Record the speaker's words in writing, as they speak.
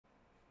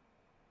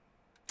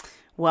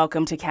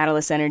Welcome to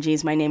Catalyst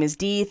Energies. My name is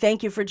Dee.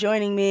 Thank you for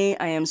joining me.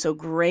 I am so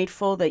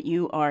grateful that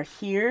you are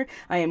here.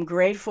 I am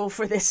grateful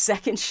for this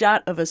second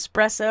shot of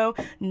espresso.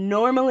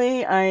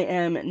 Normally, I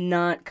am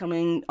not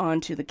coming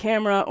onto the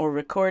camera or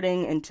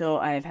recording until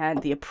I've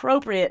had the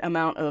appropriate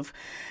amount of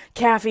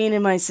caffeine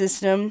in my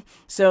system.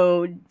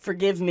 So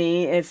forgive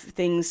me if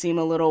things seem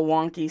a little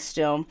wonky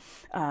still.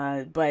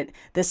 But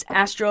this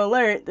Astro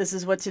Alert, this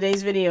is what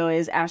today's video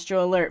is,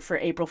 Astro Alert for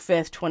April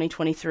 5th,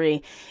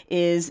 2023,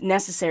 is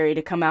necessary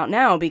to come out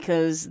now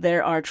because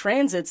there are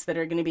transits that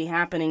are going to be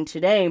happening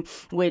today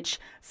which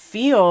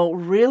feel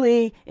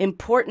really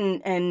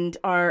important and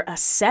are a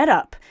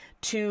setup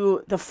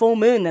to the full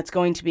moon that's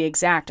going to be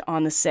exact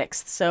on the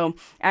 6th. So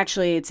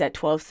actually it's at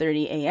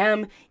 12:30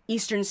 a.m.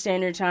 Eastern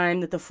Standard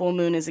Time that the full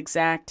moon is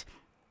exact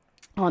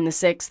on the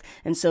 6th.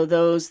 And so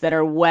those that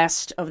are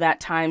west of that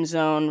time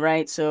zone,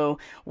 right? So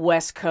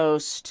West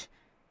Coast,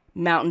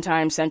 Mountain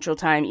Time, Central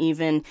Time,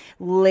 even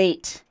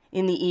late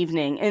in the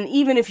evening. And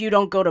even if you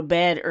don't go to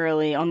bed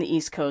early on the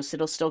East Coast,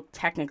 it'll still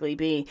technically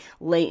be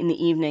late in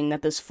the evening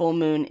that this full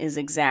moon is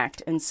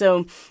exact. And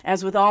so,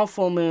 as with all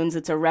full moons,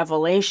 it's a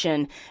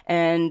revelation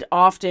and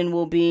often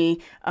will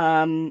be,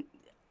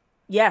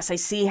 yes, I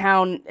see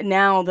how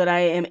now that I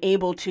am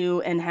able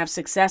to and have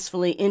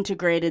successfully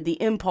integrated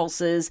the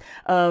impulses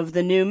of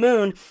the new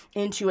moon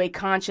into a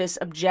conscious,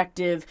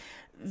 objective,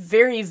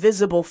 very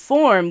visible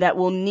form that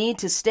will need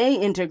to stay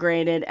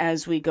integrated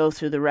as we go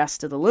through the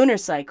rest of the lunar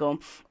cycle.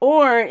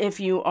 Or if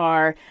you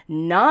are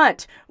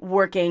not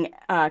working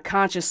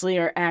consciously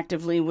or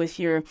actively with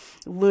your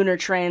lunar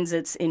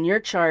transits in your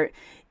chart,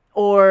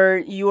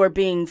 or you are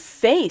being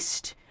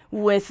faced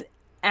with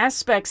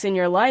aspects in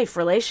your life,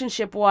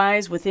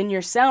 relationship-wise, within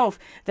yourself,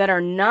 that are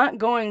not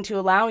going to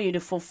allow you to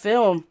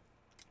fulfill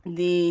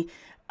the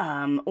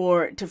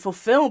or to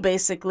fulfill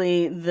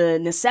basically the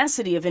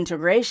necessity of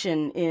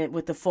integration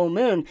with the full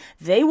moon,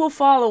 they will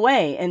fall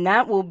away. And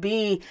that will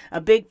be a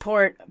big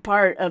part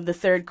of the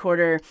third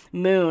quarter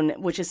moon,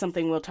 which is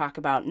something we'll talk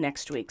about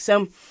next week.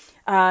 So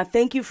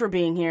thank you for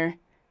being here.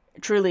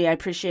 Truly, I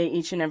appreciate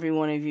each and every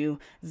one of you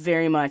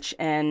very much.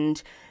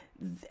 And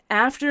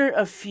after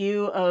a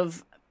few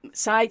of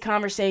side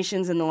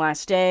conversations in the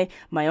last day,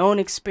 my own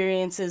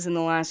experiences in the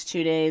last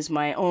 2 days,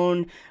 my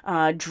own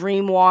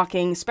dream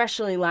walking,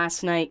 especially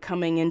last night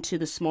coming into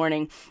this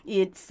morning,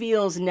 it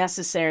feels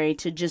necessary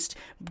to just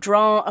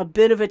draw a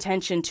bit of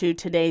attention to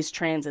today's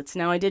transits.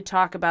 Now, I did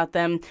talk about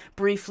them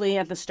briefly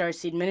at the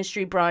Starseed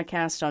Ministry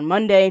broadcast on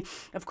Monday.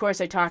 Of course,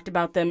 I talked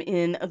about them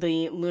in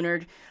the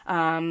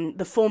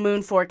the full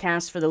moon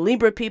forecast for the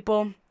Libra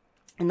people,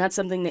 and that's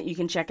something that you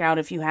can check out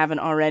if you haven't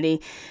already.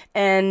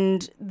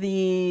 And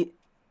the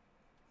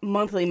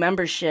monthly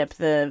membership,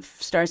 the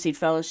Starseed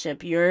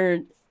Fellowship, your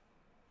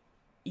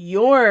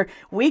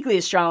weekly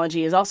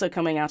astrology is also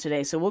coming out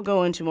today, so we'll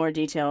go into more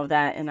detail of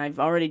that, and I've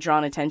already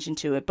drawn attention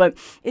to it. But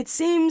it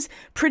seems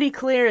pretty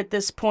clear at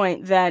this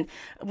point that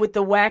with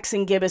the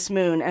waxing gibbous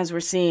moon, as we're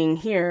seeing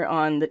here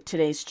on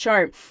today's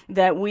chart,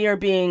 that we are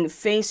being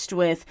faced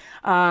with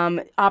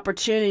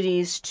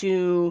opportunities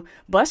to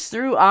bust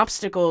through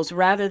obstacles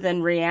rather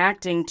than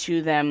reacting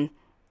to them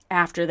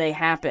after they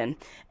happen.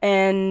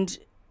 And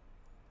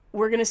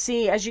we're going to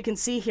see, as you can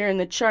see here in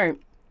the chart,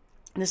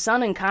 the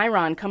Sun and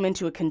Chiron come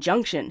into a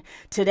conjunction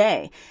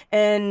today,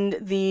 and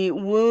the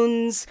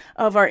wounds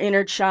of our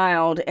inner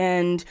child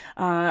and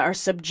our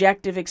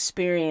subjective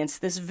experience,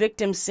 this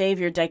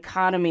victim-savior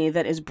dichotomy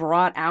that is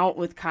brought out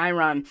with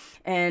Chiron,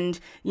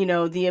 and, you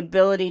know, the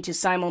ability to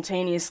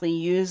simultaneously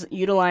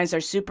utilize our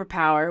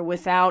superpower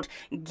without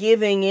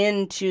giving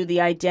in to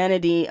the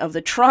identity of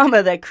the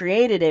trauma that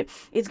created it,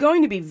 it's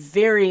going to be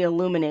very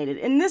illuminated.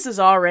 And this has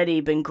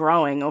already been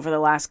growing over the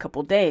last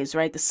couple days,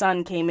 right? The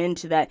Sun came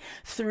into that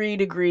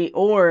 3-degree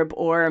orb,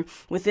 or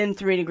within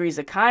 3 degrees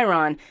of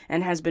Chiron,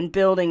 and has been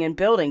building and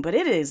building, but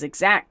it is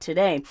exact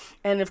today.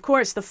 And of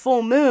course, the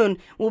full moon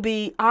will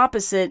be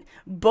opposite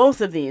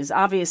both of these.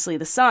 Obviously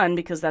the Sun,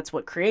 because that's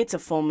what creates a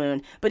full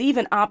moon, but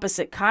even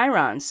opposite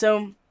Chiron.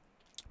 So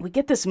we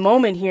get this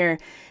moment here,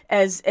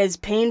 as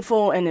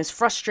painful and as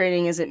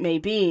frustrating as it may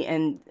be,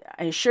 and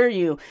I assure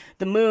you,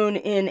 the moon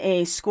in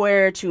a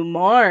square to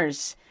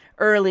Mars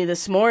early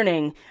this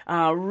morning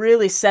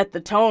really set the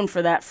tone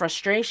for that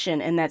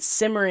frustration and that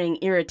simmering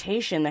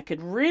irritation that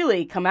could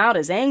really come out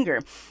as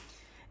anger.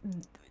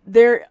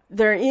 There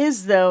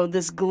is, though,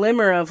 this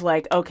glimmer of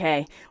like,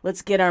 okay,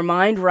 let's get our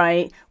mind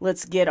right,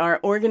 let's get our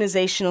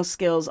organizational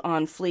skills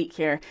on fleek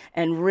here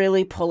and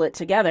really pull it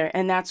together.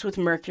 And that's with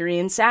Mercury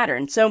and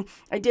Saturn. So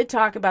I did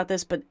talk about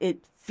this, but it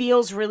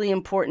feels really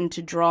important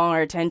to draw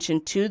our attention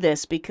to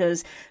this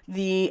because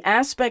the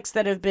aspects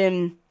that have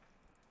been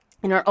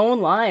in our own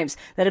lives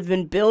that have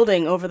been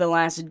building over the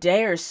last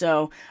day or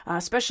so,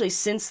 especially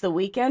since the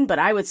weekend, but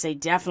I would say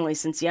definitely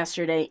since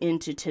yesterday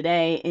into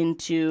today,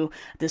 into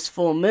this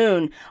full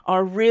moon,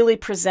 are really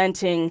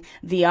presenting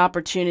the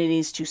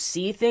opportunities to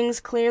see things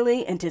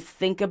clearly and to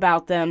think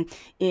about them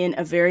in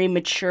a very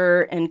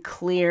mature and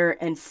clear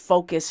and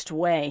focused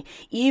way,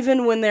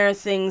 even when there are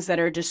things that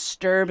are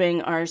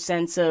disturbing our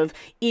sense of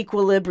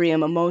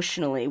equilibrium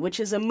emotionally, which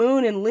is a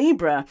moon in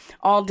Libra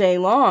all day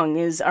long,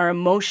 is our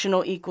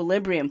emotional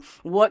equilibrium.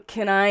 What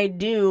can I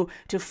do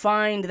to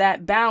find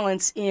that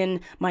balance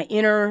in my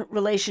inner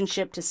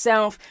relationship to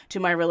self, to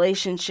my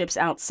relationships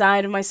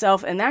outside of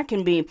myself? And that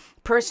can be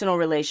personal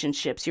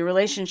relationships, your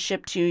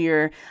relationship to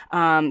your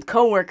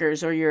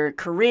coworkers or your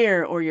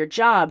career or your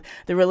job,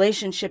 the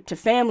relationship to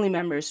family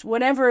members.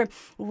 Whatever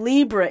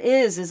Libra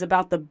is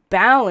about the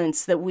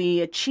balance that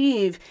we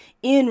achieve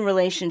in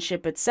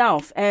relationship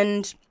itself.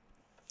 And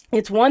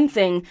it's one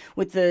thing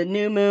with the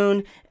new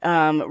moon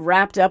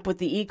wrapped up with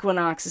the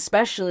equinox,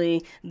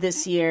 especially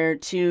this year,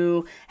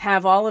 to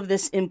have all of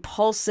this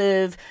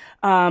impulsive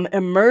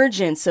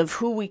emergence of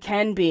who we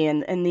can be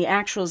and the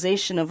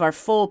actualization of our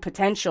full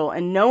potential.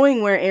 And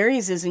knowing where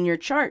Aries is in your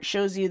chart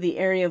shows you the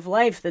area of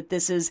life that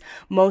this is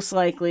most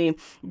likely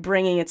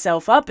bringing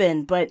itself up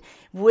in. But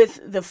with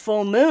the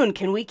full moon,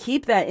 can we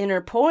keep that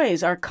inner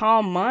poise, our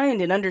calm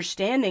mind and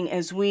understanding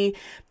as we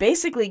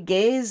basically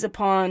gaze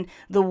upon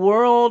the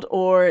world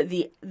or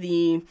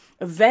the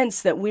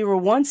events that we were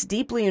once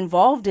deeply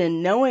involved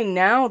in, knowing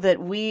now that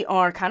we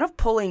are kind of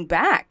pulling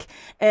back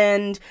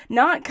and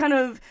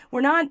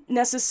we're not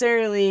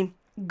necessarily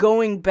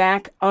going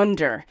back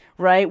under,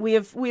 right? We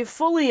have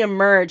fully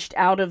emerged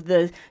out of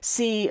the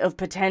sea of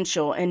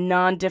potential and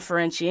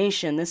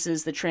non-differentiation. This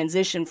is the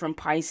transition from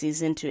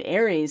Pisces into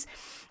Aries.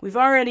 We've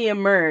already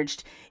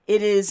emerged.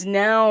 It is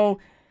now,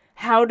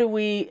 how do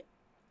we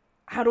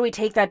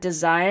take that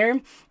desire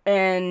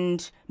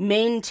and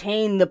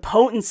maintain the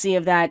potency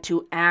of that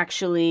to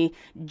actually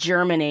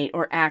germinate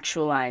or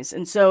actualize?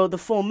 And so the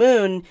full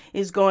moon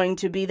is going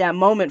to be that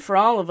moment for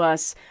all of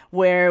us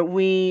where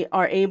we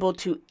are able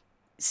to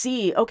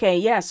see, okay,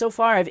 yeah, so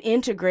far I've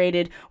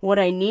integrated what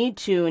I need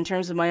to in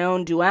terms of my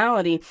own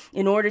duality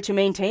in order to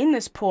maintain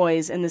this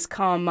poise and this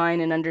calm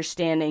mind and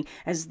understanding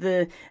as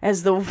the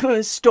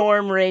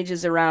storm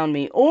rages around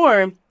me.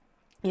 Or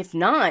if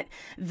not,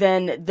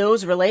 then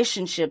those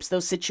relationships,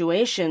 those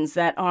situations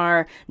that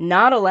are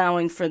not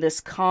allowing for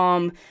this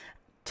calm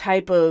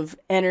type of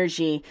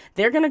energy,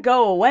 they're going to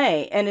go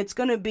away. And it's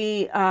going to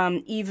be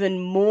even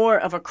more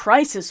of a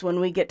crisis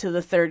when we get to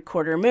the third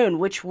quarter moon,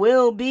 which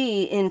will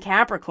be in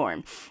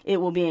Capricorn.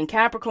 It will be in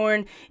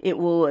Capricorn. It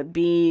will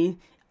be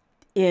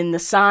in the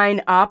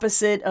sign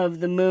opposite of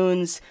the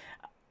moon's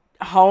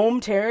home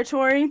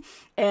territory,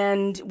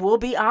 and will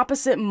be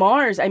opposite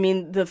Mars. I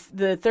mean, the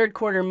third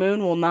quarter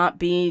moon will not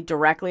be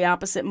directly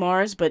opposite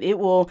Mars, but it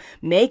will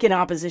make an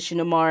opposition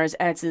to Mars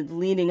as it's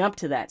leading up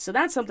to that. So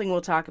that's something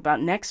we'll talk about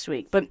next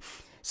week. But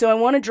so I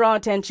want to draw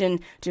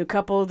attention to a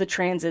couple of the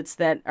transits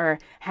that are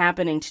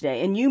happening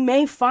today. And you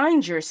may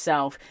find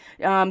yourself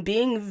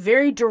being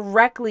very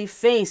directly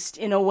faced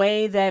in a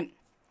way that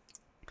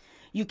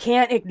you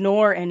can't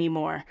ignore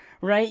anymore,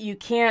 right? You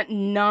can't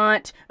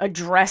not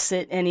address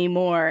it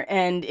anymore.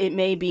 And it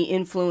may be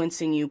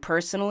influencing you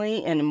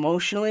personally and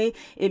emotionally.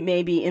 It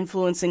may be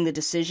influencing the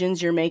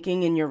decisions you're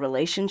making in your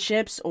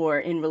relationships or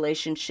in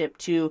relationship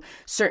to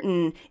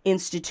certain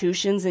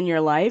institutions in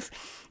your life.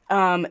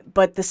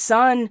 But the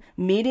sun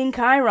meeting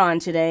Chiron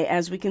today,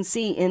 as we can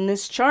see in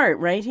this chart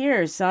right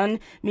here, sun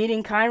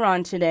meeting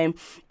Chiron today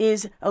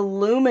is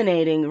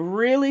illuminating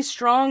really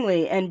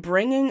strongly and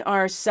bringing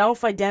our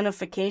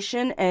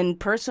self-identification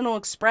and personal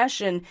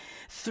expression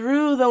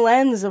through the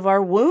lens of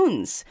our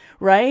wounds,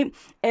 right?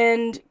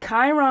 And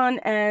Chiron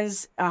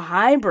as a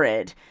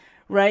hybrid,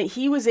 right?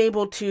 He was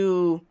able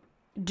to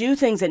do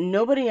things that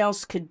nobody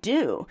else could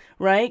do,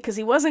 right? Because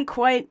he wasn't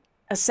quite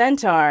a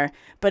centaur,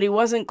 but he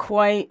wasn't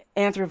quite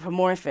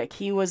anthropomorphic.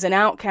 He was an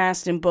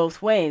outcast in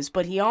both ways,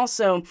 but he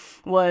also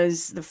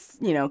was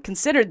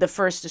considered the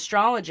first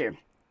astrologer.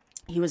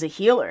 He was a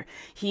healer.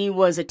 He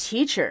was a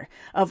teacher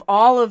of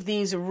all of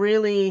these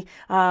really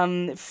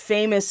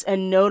famous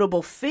and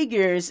notable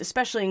figures,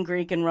 especially in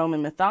Greek and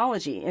Roman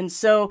mythology. And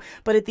so,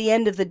 but at the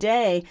end of the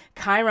day,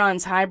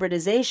 Chiron's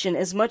hybridization,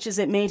 as much as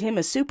it made him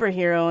a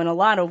superhero in a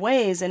lot of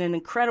ways and an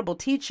incredible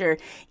teacher,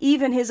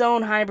 even his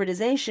own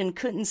hybridization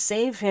couldn't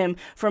save him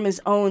from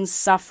his own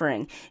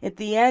suffering. At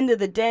the end of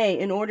the day,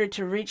 in order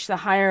to reach the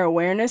higher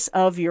awareness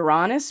of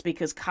Uranus,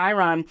 because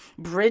Chiron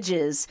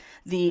bridges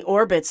the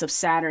orbits of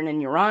Saturn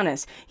and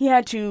Uranus, he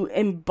had to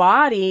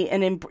embody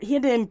and he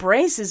had to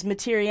embrace his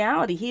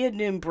materiality. He had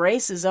to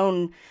embrace his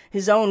own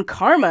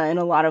karma in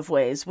a lot of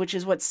ways, which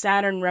is what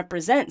Saturn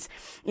represents,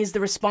 is the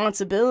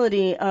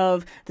responsibility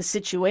of the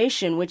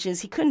situation, which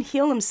is he couldn't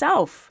heal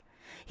himself.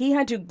 He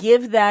had to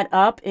give that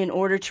up in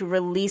order to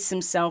release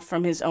himself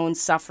from his own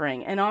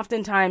suffering. And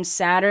oftentimes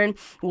Saturn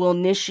will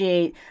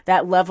initiate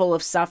that level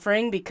of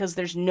suffering because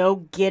there's no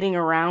getting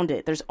around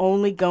it. There's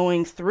only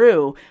going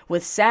through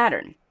with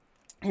Saturn.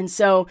 And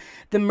so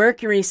the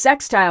Mercury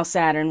sextile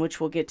Saturn, which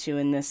we'll get to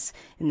in this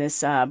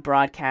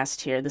broadcast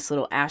here, this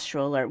little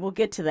astro alert, we'll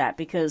get to that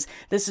because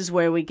this is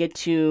where we get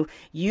to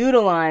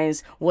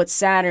utilize what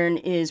Saturn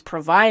is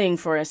providing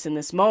for us in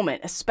this moment,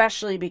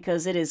 especially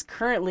because it is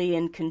currently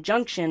in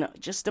conjunction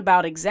just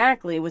about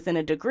exactly within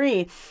a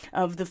degree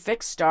of the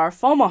fixed star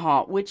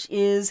Fomalhaut, which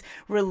is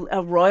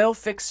a royal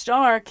fixed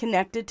star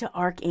connected to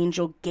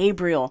Archangel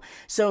Gabriel.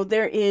 So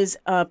there is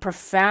a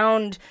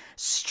profound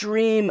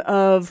stream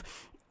of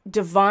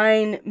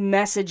divine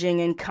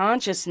messaging and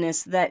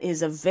consciousness that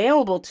is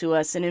available to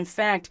us. And in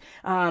fact,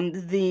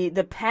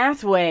 the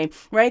pathway,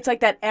 right? It's like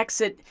that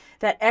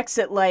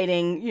exit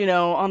lighting, you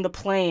know, on the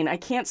plane. I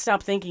can't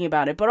stop thinking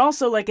about it, but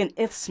also like an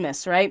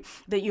isthmus, right?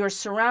 That you're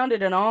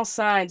surrounded on all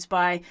sides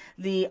by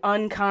the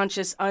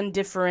unconscious,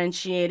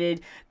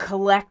 undifferentiated,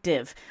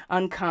 collective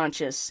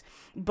unconscious.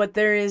 But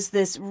there is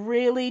this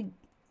really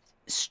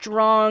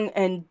strong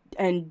and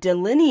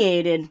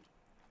delineated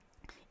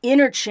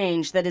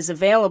interchange that is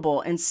available,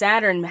 and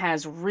Saturn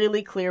has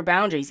really clear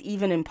boundaries,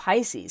 even in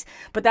Pisces.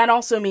 But that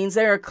also means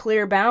there are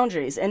clear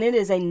boundaries, and it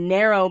is a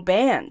narrow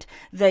band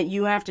that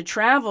you have to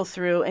travel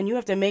through, and you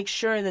have to make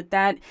sure that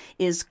that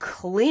is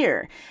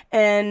clear.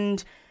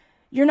 And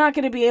you're not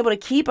going to be able to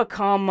keep a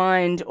calm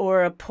mind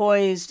or a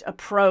poised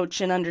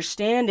approach and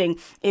understanding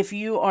if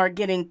you are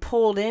getting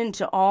pulled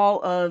into all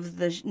of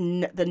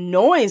the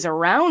noise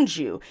around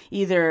you,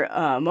 either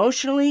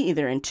emotionally,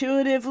 either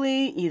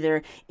intuitively,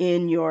 either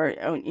in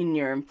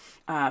your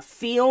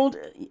field.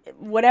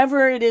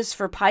 Whatever it is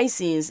for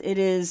Pisces, it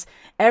is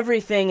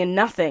everything and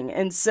nothing.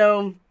 And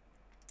so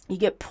you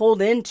get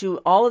pulled into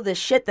all of this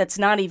shit that's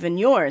not even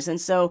yours.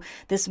 And so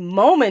this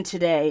moment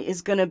today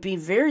is going to be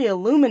very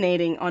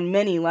illuminating on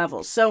many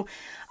levels. So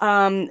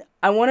I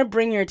want to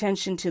bring your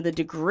attention to the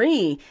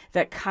degree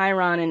that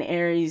Chiron and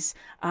Aries,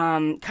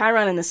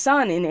 Chiron and the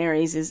sun in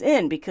Aries is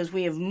in, because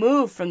we have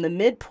moved from the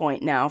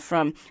midpoint now,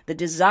 from the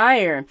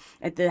desire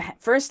at the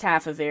first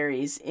half of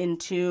Aries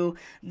into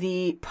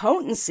the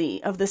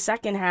potency of the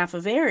second half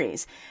of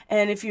Aries.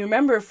 And if you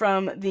remember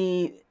from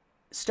the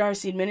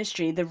Starseed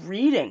Ministry, the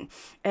reading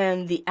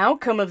and the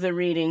outcome of the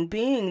reading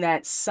being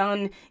that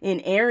sun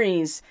in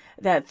Aries,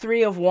 that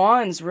 3 of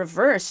Wands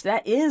reversed,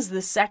 that is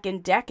the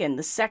second decan,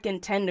 the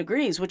second 10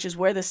 degrees, which is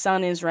where the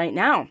sun is right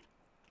now.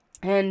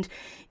 And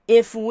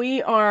if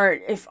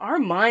our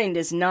mind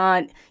is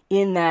not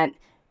in that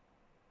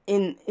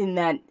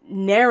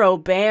narrow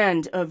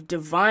band of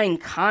divine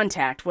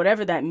contact,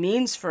 whatever that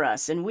means for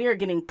us, and we are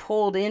getting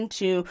pulled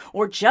into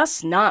or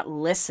just not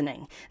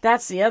listening,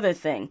 that's the other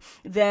thing,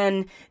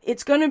 then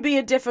it's going to be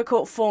a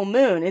difficult full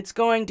moon. It's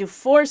going to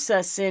force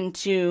us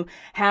into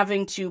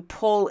having to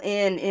pull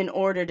in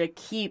order to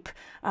keep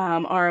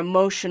our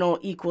emotional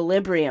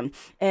equilibrium.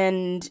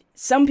 And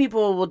some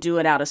people will do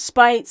it out of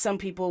spite. Some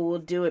people will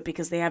do it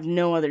because they have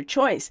no other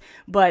choice.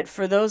 But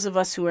for those of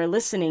us who are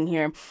listening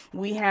here,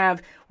 we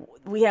have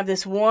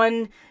this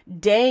one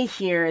day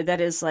here that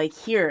is like,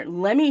 here,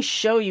 let me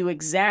show you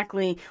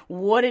exactly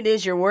what it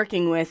is you're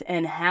working with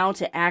and how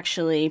to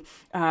actually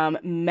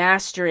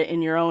master it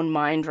in your own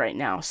mind right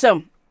now.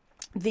 So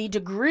the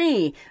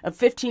degree of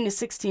 15 to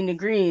 16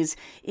 degrees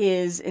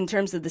is, in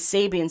terms of the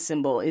Sabian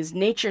symbol, is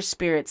nature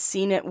spirit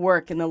seen at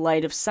work in the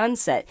light of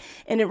sunset.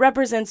 And it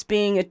represents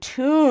being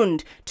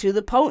attuned to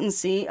the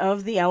potency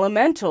of the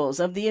elementals,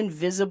 of the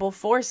invisible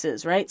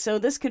forces, right? So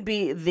this could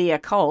be the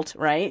occult,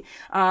 right?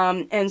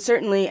 And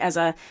certainly as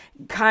a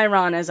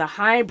Chiron, as a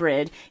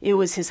hybrid, it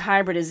was his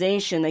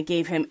hybridization that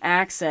gave him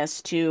access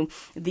to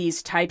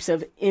these types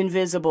of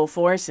invisible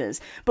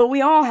forces. But we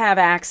all have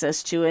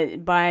access to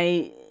it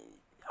by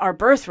our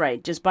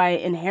birthright. Just by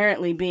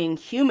inherently being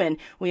human,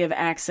 we have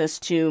access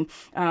to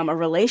a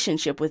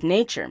relationship with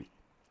nature,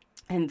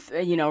 and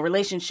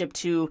relationship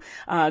to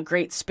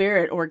Great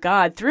Spirit or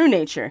God through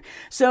nature.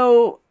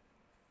 So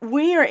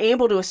we are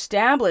able to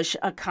establish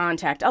a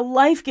contact, a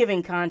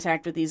life-giving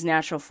contact with these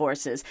natural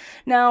forces.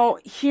 Now,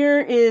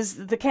 here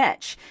is the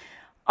catch.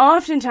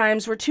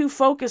 Oftentimes, we're too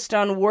focused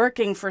on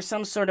working for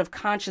some sort of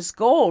conscious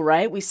goal,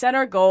 right? We set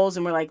our goals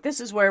and we're like, this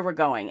is where we're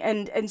going.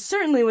 And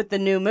certainly with the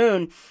new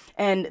moon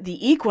and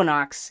the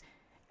equinox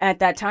at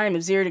that time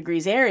of 0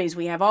 degrees Aries,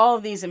 we have all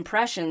of these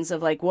impressions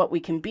of like what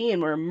we can be,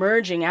 and we're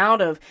emerging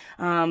out of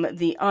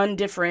the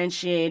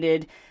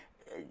undifferentiated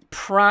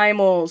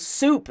primal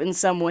soup in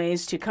some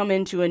ways to come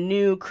into a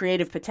new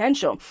creative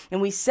potential.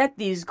 And we set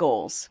these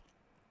goals.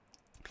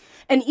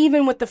 And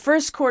even with the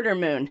first quarter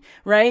moon,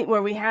 right,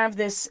 where we have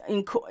this,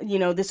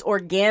 this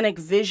organic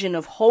vision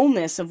of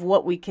wholeness of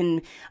what we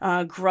can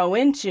grow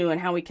into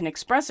and how we can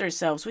express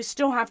ourselves, we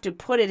still have to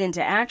put it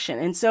into action.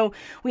 And so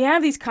we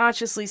have these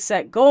consciously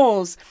set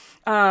goals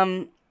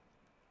that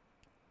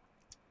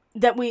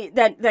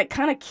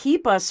kind of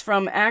keep us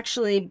from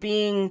actually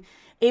being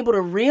able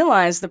to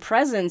realize the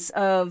presence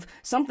of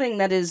something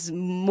that is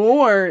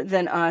more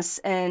than us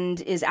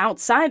and is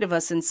outside of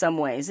us in some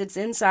ways. It's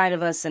inside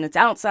of us and it's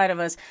outside of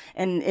us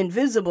and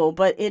invisible,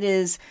 but it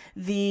is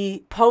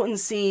the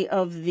potency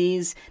of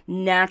these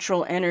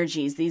natural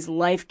energies, these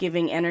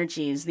life-giving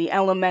energies, the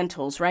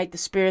elementals, right? The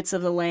spirits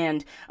of the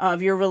land,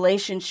 of your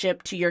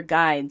relationship to your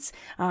guides,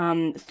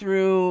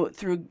 through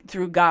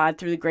God,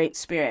 through the Great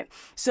Spirit.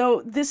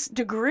 So this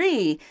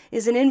degree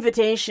is an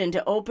invitation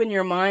to open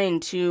your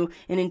mind to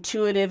an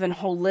intuitive and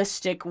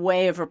holistic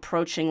way of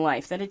approaching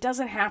life, that it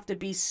doesn't have to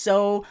be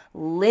so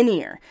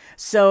linear,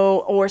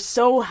 or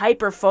so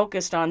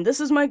hyper-focused on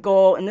this is my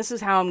goal and this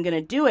is how I'm going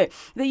to do it,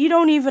 that you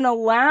don't even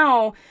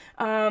allow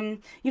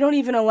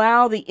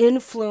the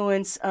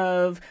influence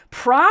of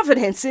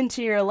providence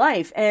into your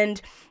life.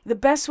 And the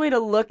best way to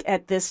look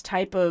at this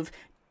type of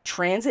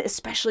transit,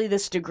 especially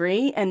this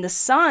degree, and the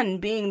sun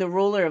being the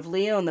ruler of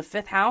Leo in the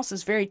 5th house,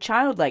 is very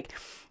childlike.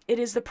 It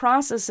is the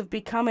process of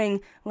becoming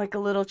like a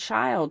little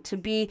child, to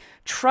be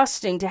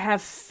trusting, to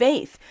have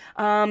faith,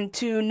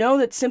 to know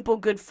that simple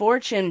good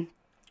fortune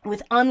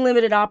with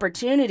unlimited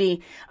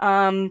opportunity,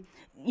 can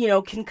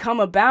come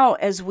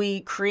about as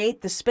we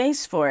create the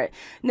space for it.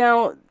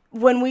 Now,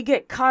 when we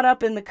get caught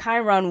up in the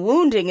Chiron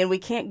wounding and we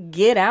can't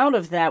get out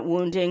of that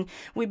wounding,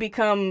 we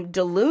become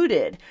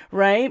deluded,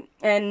 right?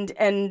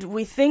 And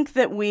we think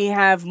that we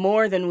have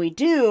more than we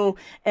do,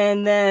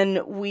 and then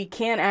we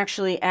can't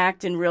actually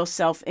act in real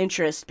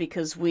self-interest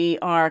because we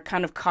are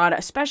kind of caught,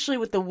 especially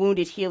with the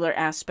wounded healer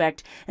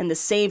aspect and the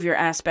savior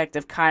aspect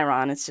of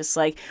Chiron. It's just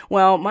like,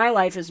 well, my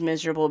life is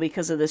miserable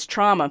because of this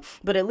trauma,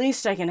 but at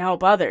least I can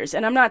help others.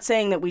 And I'm not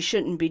saying that we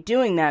shouldn't be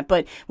doing that,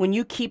 but when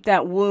you keep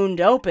that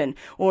wound open,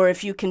 or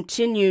if you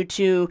continue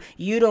to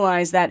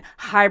utilize that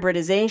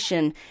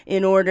hybridization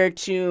in order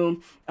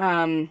to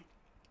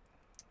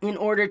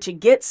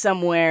get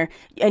somewhere,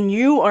 and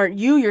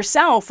you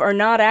yourself are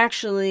not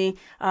actually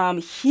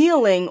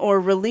healing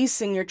or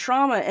releasing your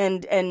trauma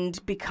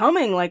and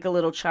becoming like a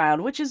little child,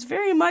 which is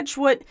very much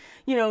what,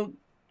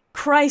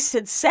 Christ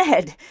had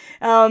said.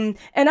 And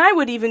I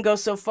would even go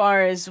so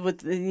far as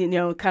with,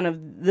 kind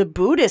of the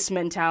Buddhist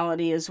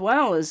mentality as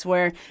well, is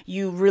where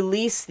you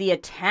release the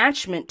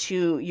attachment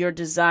to your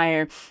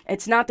desire.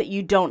 It's not that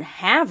you don't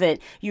have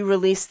it, you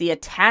release the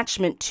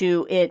attachment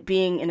to it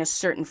being in a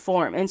certain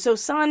form. And so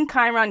Sun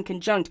Chiron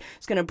conjunct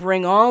is going to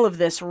bring all of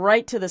this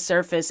right to the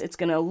surface. It's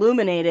going to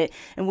illuminate it.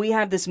 And we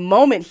have this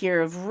moment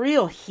here of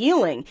real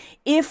healing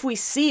if we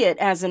see it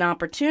as an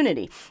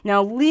opportunity.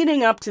 Now,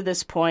 leading up to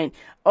this point,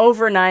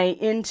 overnight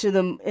into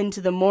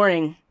the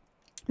morning,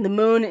 the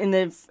moon in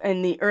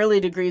the early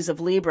degrees of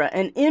Libra,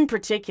 and in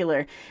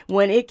particular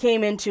when it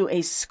came into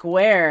a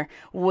square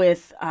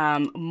with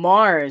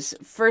Mars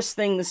first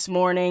thing this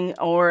morning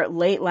or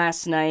late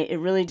last night, it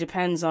really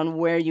depends on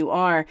where you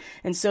are.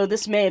 And so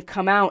this may have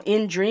come out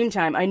in dream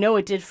time. I know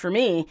it did for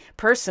me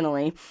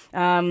personally.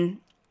 Well,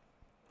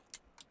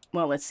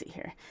 let's see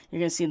here.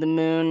 You're going to see the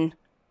moon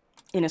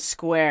in a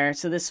square.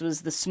 So this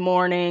was this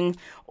morning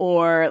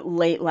or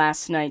late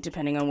last night,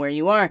 depending on where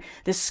you are.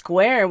 This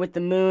square with the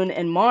moon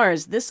and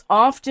Mars, this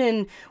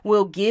often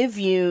will give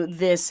you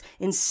this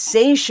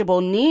insatiable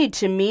need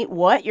to meet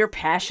what your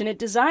passionate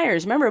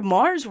desires. Remember,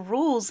 Mars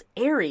rules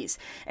Aries,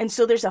 and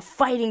so there's a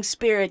fighting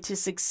spirit to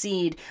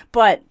succeed,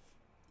 but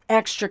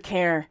extra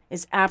care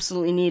is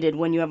absolutely needed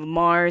when you have a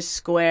Mars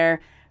square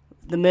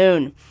the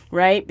moon,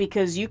 right?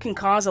 Because you can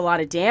cause a lot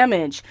of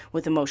damage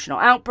with emotional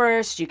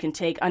outbursts. You can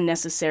take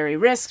unnecessary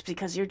risks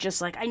because you're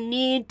just like, I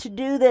need to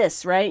do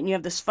this, right? And you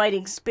have this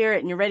fighting spirit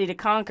and you're ready to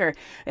conquer.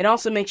 It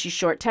also makes you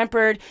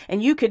short-tempered,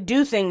 and you could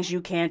do things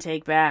you can't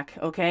take back,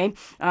 okay?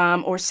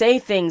 Or say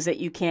things that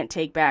you can't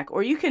take back.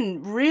 Or you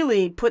can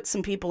really put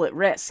some people at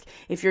risk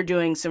if you're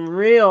doing some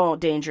real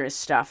dangerous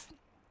stuff.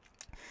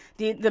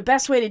 The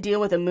best way to deal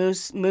with a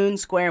moon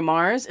square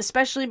Mars,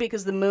 especially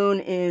because the moon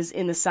is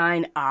in the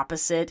sign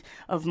opposite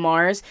of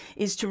Mars,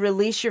 is to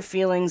release your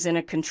feelings in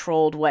a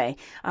controlled way.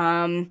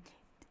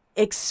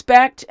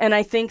 Expect, and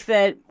I think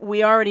that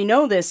we already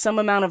know this, some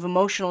amount of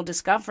emotional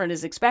discomfort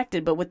is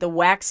expected, but with the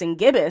waxing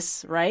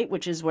gibbous, right,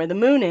 which is where the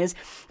moon is,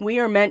 we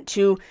are meant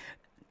to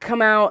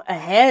come out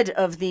ahead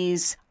of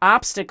these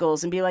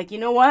obstacles and be like, you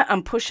know what?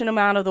 I'm pushing them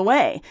out of the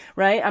way,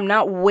 right? I'm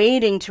not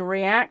waiting to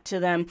react to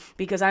them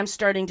because I'm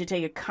starting to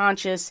take a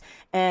conscious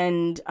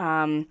and,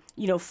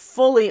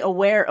 fully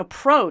aware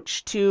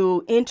approach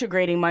to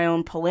integrating my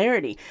own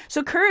polarity.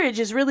 So courage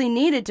is really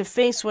needed to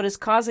face what is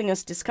causing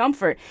us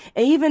discomfort.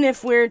 And even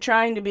if we're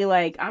trying to be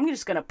like, I'm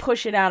just going to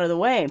push it out of the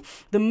way.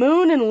 The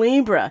moon in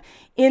Libra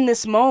in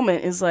this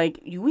moment is like,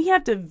 we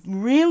have to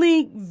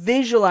really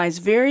visualize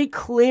very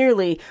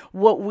clearly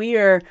what we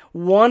are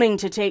wanting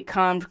to take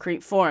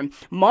concrete form.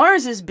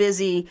 Mars is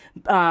busy,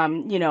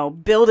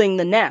 building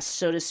the nest,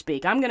 so to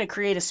speak. I'm going to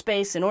create a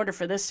space in order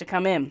for this to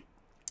come in.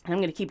 I'm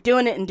going to keep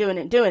doing it and doing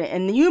it and doing it.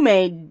 And you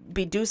may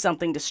do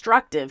something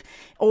destructive,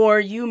 or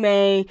you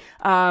may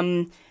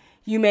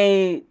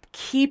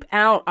keep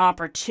out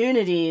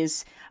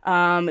opportunities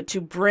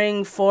to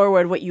bring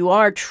forward what you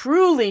are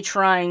truly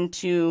trying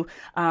to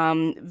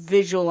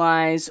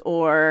visualize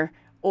or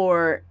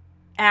or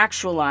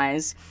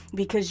actualize,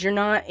 because you're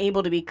not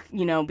able to be,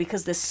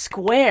 because the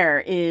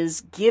square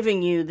is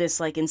giving you this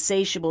like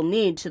insatiable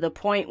need to the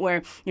point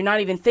where you're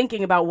not even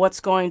thinking about what's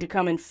going to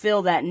come and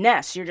fill that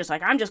nest. You're just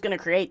like, I'm just going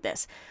to create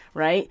this,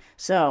 right?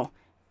 So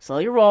slow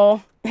your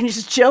roll and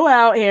just chill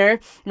out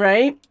here,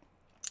 right?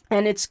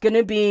 And it's going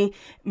to be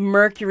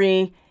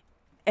Mercury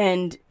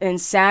and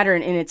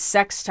Saturn in its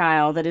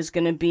sextile that is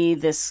going to be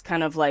this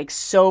kind of like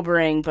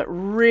sobering but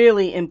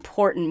really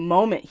important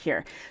moment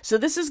here. So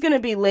this is going to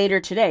be later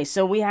today.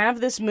 So we have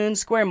this moon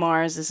square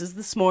Mars. This is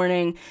this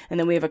morning, and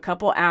then we have a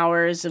couple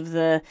hours of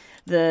the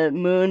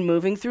moon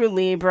moving through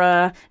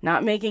Libra,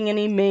 not making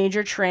any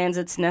major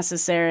transits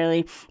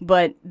necessarily,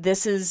 but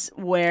this is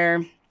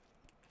where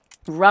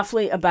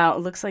roughly about,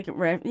 it looks like it,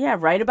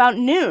 right about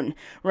noon,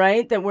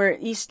 right? That we're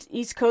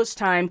East Coast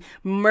time,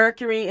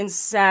 Mercury and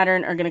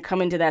Saturn are going to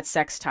come into that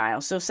sextile.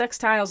 So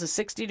sextile is a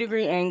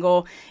 60-degree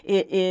angle.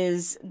 It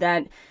is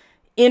that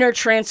inner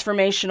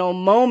transformational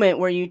moment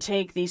where you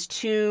take these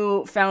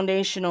two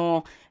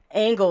foundational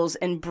angles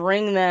and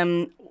bring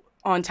them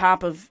on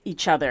top of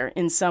each other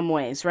in some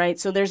ways, right?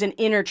 So there's an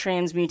inner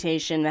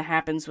transmutation that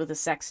happens with a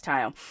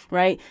sextile,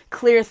 right?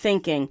 Clear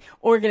thinking,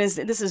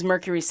 this is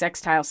Mercury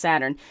sextile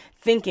Saturn.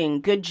 Thinking,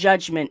 good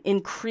judgment,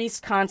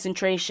 increased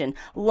concentration,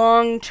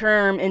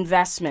 long-term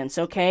investments,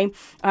 okay?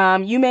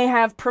 You may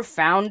have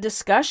profound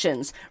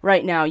discussions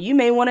right now. You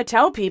may want to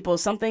tell people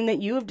something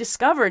that you have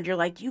discovered. You're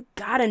like, you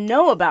gotta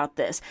know about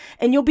this.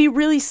 And you'll be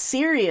really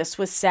serious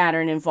with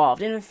Saturn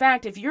involved. And in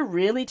fact, if you're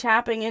really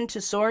tapping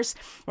into Source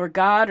or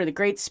God or the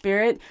Great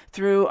Spirit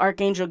through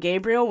Archangel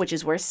Gabriel, which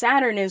is where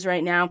Saturn is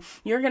right now,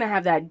 you're gonna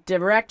have that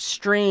direct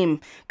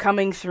stream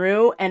coming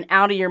through and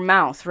out of your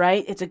mouth,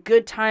 right? It's a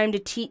good time to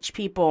teach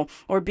people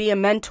or be a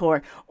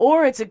mentor,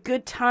 or it's a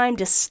good time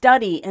to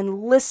study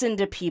and listen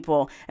to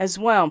people as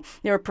well.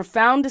 There are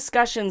profound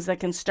discussions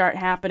that can start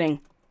happening,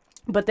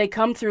 but they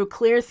come through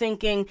clear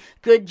thinking,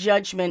 good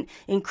judgment,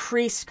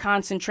 increased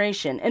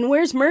concentration. And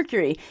where's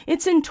Mercury?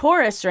 It's in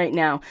Taurus right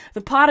now, the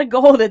pot of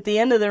gold at the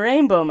end of the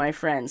rainbow, my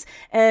friends.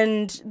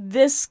 And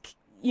this,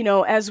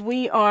 as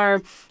we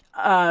are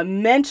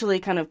mentally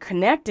kind of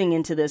connecting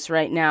into this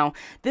right now,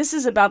 this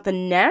is about the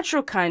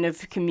natural kind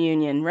of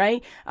communion,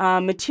 right?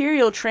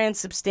 Material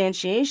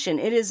transubstantiation.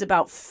 It is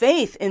about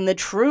faith in the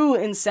true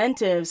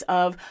incentives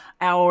of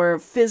our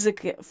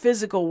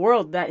physical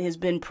world that has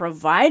been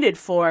provided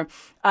for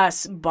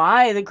us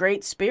by the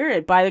Great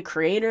Spirit, by the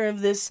creator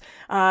of this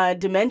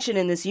dimension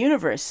in this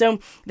universe. So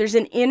there's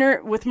an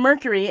inner, with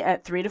Mercury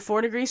at 3 to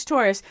 4 degrees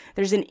Taurus,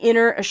 there's an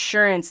inner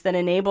assurance that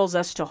enables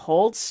us to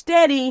hold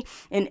steady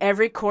in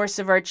every course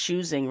of our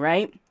choosing,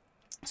 right?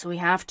 So we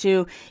have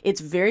to, it's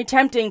very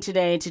tempting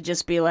today to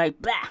just be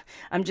like, blah,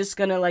 I'm just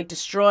going to like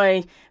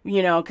destroy,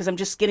 because I'm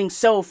just getting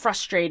so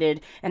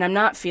frustrated and I'm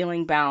not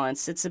feeling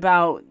balanced. It's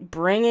about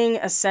bringing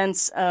a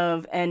sense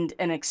of and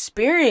an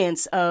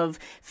experience of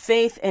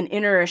faith and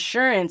inner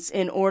assurance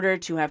in order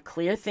to have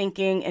clear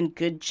thinking and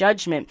good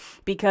judgment.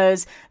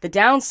 Because the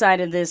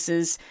downside of this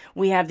is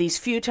we have these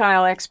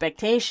futile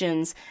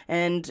expectations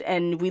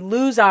and we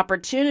lose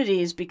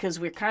opportunities because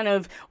we're kind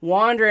of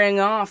wandering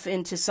off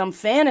into some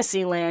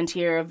fantasy land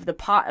here of the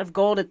pot of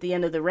gold at the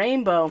end of the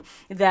rainbow,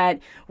 that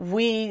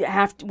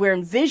we're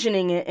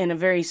envisioning it in a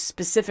very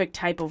specific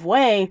type of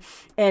way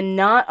and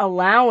not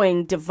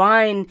allowing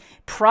divine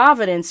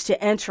providence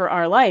to enter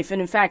our life.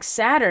 And in fact,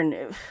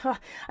 Saturn,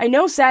 I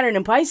know Saturn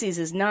in Pisces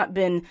has not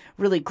been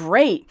really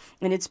great,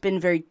 and it's been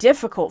very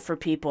difficult for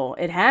people.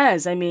 It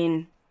has.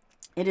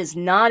 It is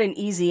not an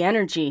easy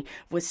energy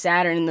with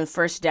Saturn in the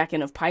first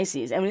decan of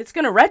Pisces. It's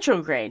going to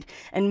retrograde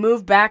and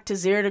move back to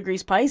 0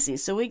 degrees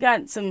Pisces. So we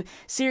got some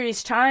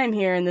serious time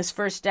here in this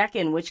first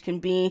decan, which can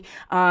be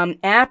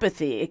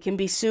apathy. It can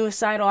be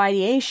suicidal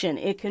ideation.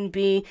 It can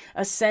be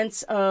a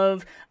sense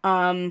of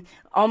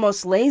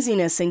almost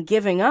laziness and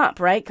giving up,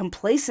 right?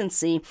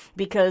 Complacency,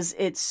 because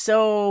it's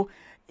so...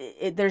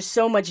 there's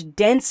so much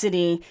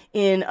density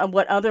in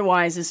what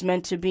otherwise is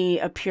meant to be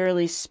a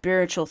purely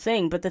spiritual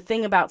thing. But the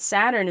thing about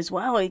Saturn as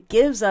well, it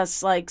gives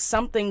us like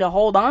something to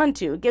hold on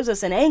to. It gives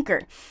us an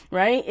anchor,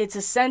 right? It's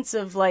a sense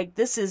of like,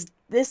 this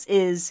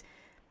is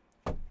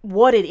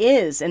what it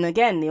is. And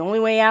again, the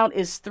only way out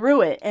is through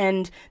it.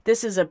 And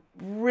this is a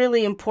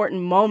really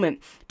important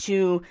moment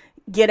to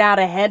get out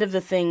ahead of the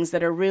things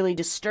that are really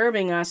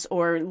disturbing us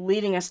or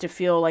leading us to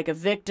feel like a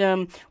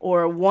victim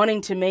or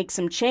wanting to make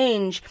some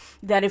change.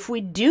 That if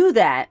we do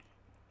that,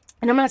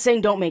 and I'm not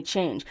saying don't make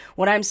change,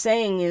 what I'm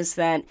saying is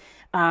that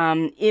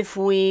if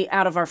we,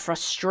 out of our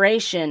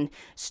frustration,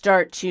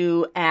 start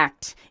to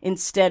act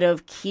instead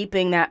of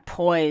keeping that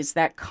poise,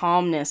 that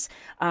calmness,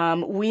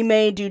 we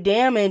may do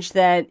damage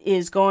that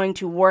is going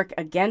to work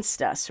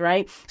against us,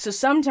 right? So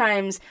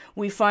sometimes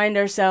we find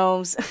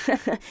ourselves,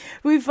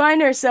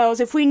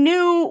 if we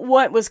knew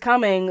what was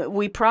coming,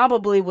 we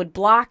probably would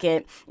block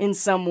it in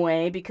some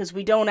way because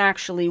we don't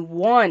actually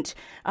want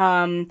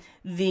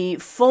the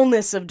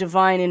fullness of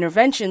divine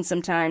intervention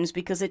sometimes,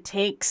 because it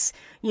takes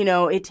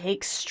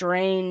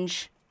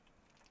strange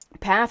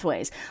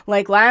pathways.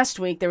 Like last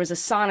week, there was a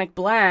sonic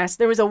blast.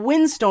 There was a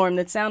windstorm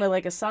that sounded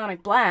like a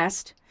sonic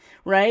blast,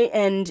 right?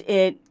 And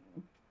it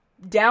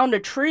downed a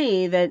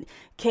tree that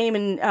came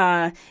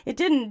and it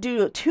didn't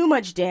do too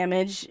much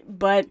damage,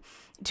 but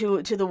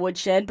to the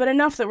woodshed, but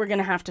enough that we're going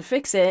to have to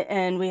fix it.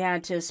 And we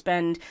had to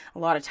spend a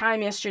lot of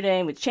time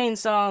yesterday with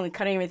chainsaw and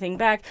cutting everything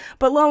back.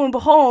 But lo and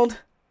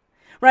behold,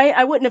 right?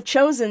 I wouldn't have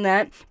chosen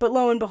that, but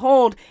lo and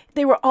behold,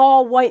 they were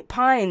all white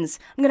pines.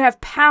 I'm going to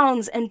have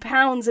pounds and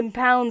pounds and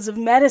pounds of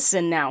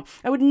medicine now.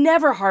 I would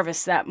never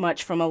harvest that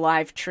much from a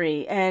live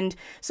tree. And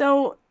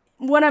so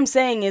what I'm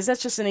saying is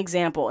that's just an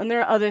example. And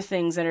there are other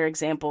things that are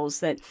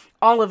examples that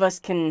all of us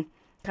can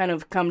kind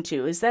of come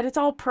to, is that it's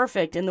all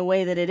perfect in the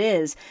way that it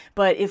is.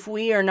 But if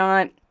we are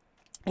not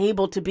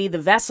able to be the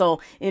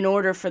vessel in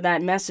order for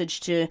that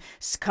message to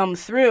come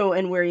through,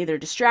 and we're either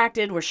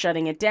distracted, we're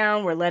shutting it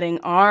down, we're letting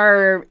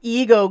our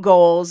ego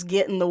goals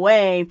get in the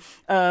way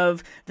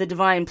of the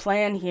divine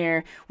plan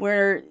here,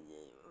 where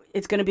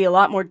it's going to be a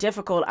lot more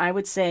difficult, I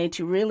would say,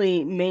 to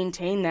really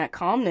maintain that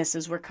calmness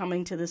as we're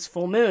coming to this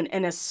full moon,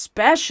 and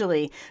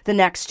especially the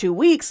next 2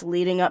 weeks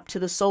leading up to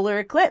the solar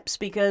eclipse,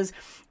 because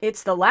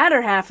it's the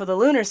latter half of the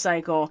lunar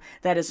cycle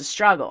that is a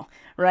struggle,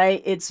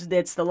 right? It's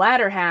the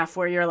latter half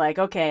where you're like,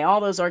 okay,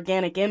 all those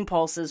organic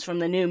impulses from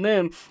the new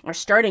moon are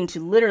starting to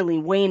literally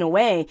wane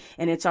away,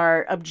 and it's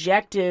our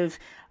objective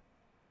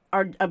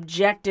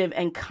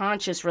and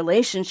conscious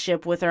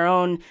relationship with our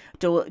own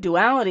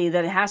duality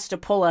that has to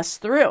pull us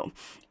through.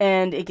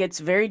 And it gets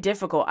very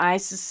difficult. I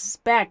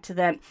suspect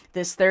that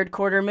this third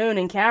quarter moon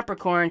in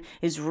Capricorn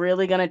is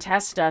really going to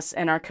test us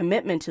and our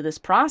commitment to this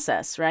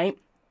process, right?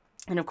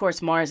 And of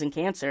course, Mars in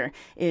Cancer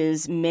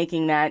is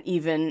making that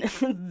even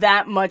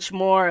that much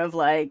more of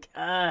like,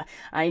 I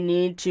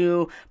need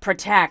to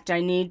protect,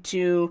 I need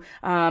to,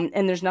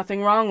 and there's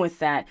nothing wrong with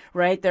that,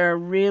 right? There are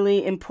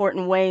really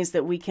important ways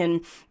that we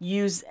can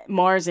use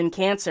Mars in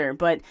Cancer,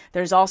 but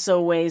there's also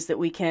ways that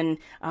we can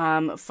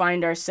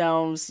find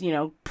ourselves,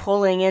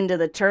 pulling into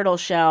the turtle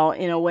shell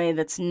in a way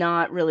that's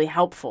not really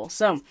helpful.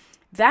 So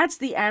that's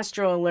the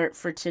astro alert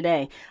for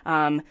today.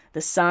 The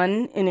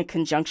sun in a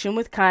conjunction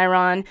with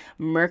Chiron,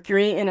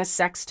 Mercury in a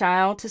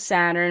sextile to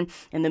Saturn,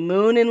 and the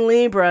moon in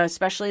Libra,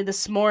 especially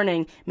this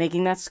morning,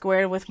 making that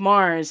square with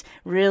Mars,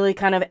 really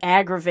kind of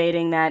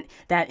aggravating that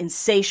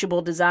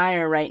insatiable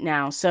desire right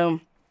now. So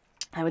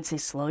I would say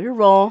slow your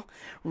roll,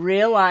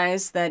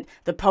 realize that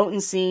the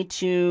potency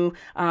to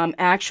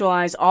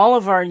actualize all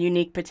of our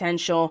unique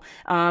potential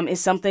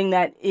is something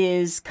that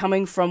is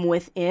coming from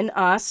within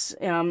us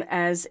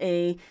as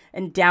a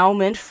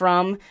endowment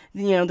from,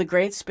 the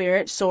Great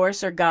Spirit,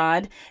 Source, or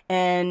God,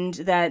 and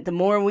that the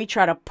more we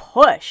try to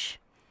push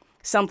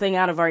something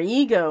out of our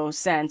ego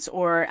sense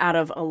or out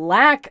of a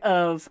lack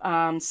of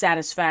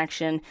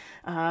satisfaction,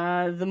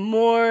 the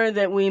more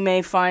that we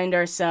may find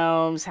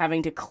ourselves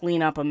having to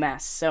clean up a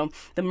mess. So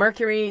the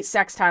Mercury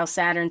sextile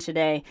Saturn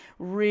today,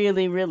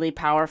 really, really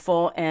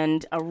powerful,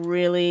 and a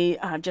really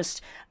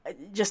just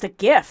a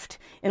gift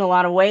in a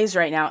lot of ways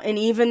right now. And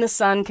even the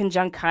sun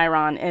conjunct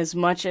Chiron, as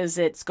much as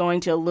it's going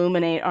to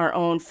illuminate our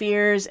own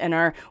fears and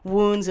our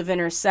wounds of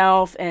inner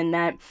self and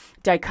that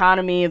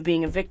dichotomy of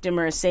being a victim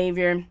or a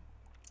savior,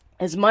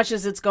 as much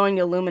as it's going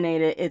to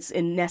illuminate it, it's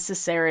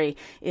necessary.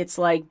 It's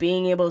like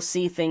being able to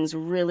see things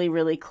really,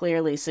 really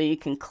clearly so you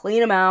can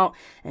clean them out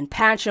and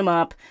patch them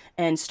up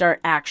and start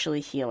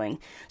actually healing.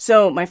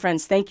 So, my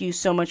friends, thank you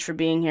so much for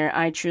being here.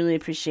 I truly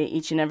appreciate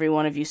each and every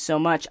one of you so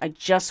much. I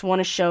just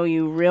want to show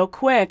you real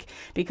quick,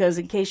 because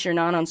in case you're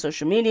not on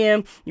social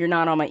media, you're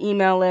not on my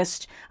email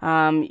list,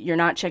 you're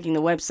not checking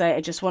the website,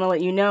 I just want to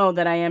let you know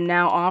that I am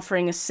now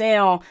offering a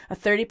sale, a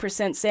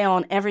 30% sale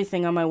on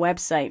everything on my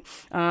website.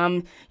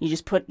 You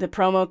just put the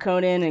promo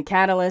code in and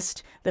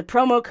Catalyst, the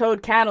promo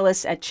code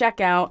Catalyst at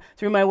checkout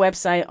through my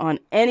website on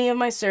any of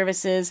my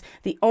services.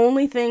 The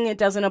only thing it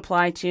doesn't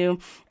apply to,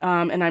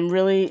 and I'm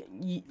really,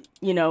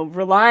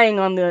 relying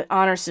on the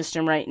honor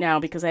system right now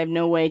because I have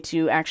no way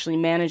to actually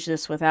manage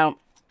this without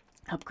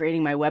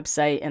upgrading my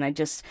website, and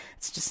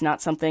it's just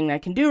not something I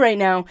can do right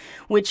now,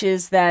 which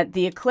is that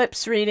the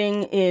eclipse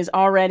reading is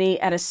already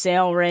at a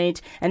sale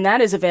rate, and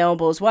that is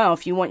available as well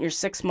if you want your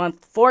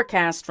 6-month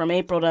forecast from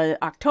April to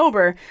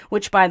October,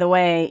 which, by the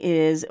way,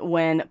 is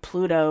when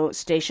Pluto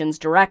stations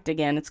direct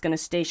again. It's going to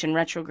station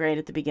retrograde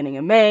at the beginning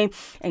of May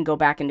and go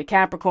back into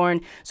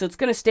Capricorn, so it's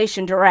going to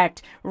station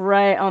direct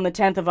right on the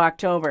 10th of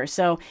October.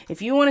 So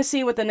if you want to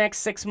see what the next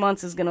 6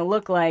 months is going to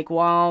look like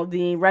while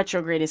the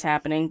retrograde is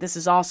happening, this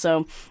is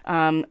also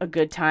a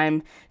good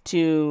time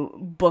to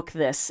book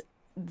this.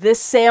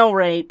 This sale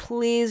rate,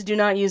 please do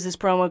not use this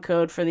promo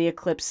code for the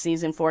eclipse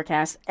season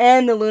forecast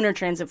and the lunar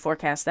transit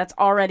forecast. That's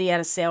already at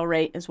a sale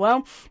rate as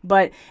well.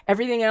 But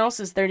everything else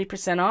is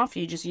 30% off.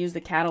 You just use the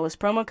Catalyst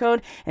promo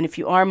code. And if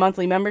you are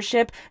monthly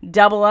membership,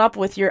 double up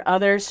with your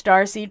other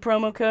Starseed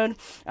promo code,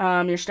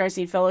 your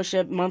Starseed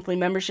Fellowship monthly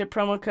membership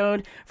promo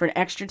code for an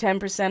extra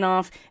 10%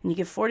 off. And you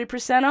get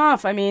 40%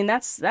 off. I mean,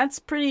 that's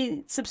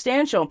pretty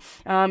substantial.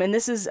 And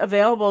this is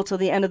available till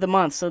the end of the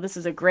month. So this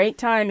is a great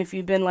time if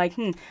you've been like,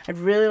 I'd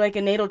really like a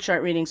a natal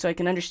chart reading so I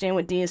can understand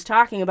what Dee is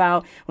talking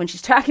about when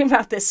she's talking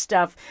about this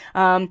stuff,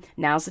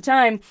 now's the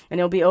time. And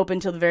it'll be open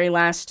till the very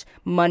last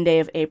Monday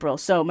of April.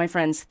 So, my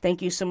friends,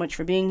 thank you so much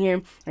for being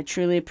here. I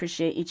truly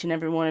appreciate each and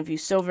every one of you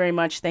so very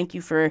much. Thank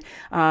you for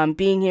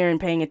being here and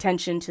paying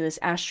attention to this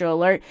Astro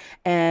Alert.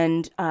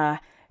 And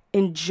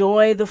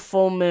enjoy the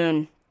full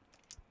moon.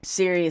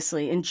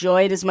 Seriously,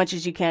 enjoy it as much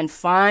as you can.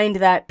 Find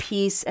that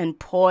peace and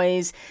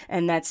poise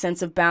and that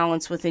sense of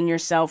balance within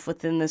yourself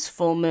within this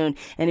full moon.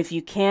 And if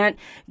you can't,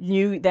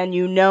 then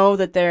you know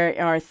that there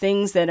are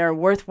things that are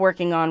worth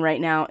working on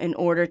right now in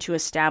order to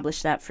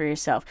establish that for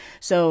yourself.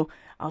 So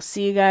I'll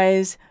see you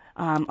guys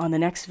on the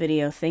next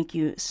video. Thank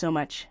you so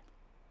much.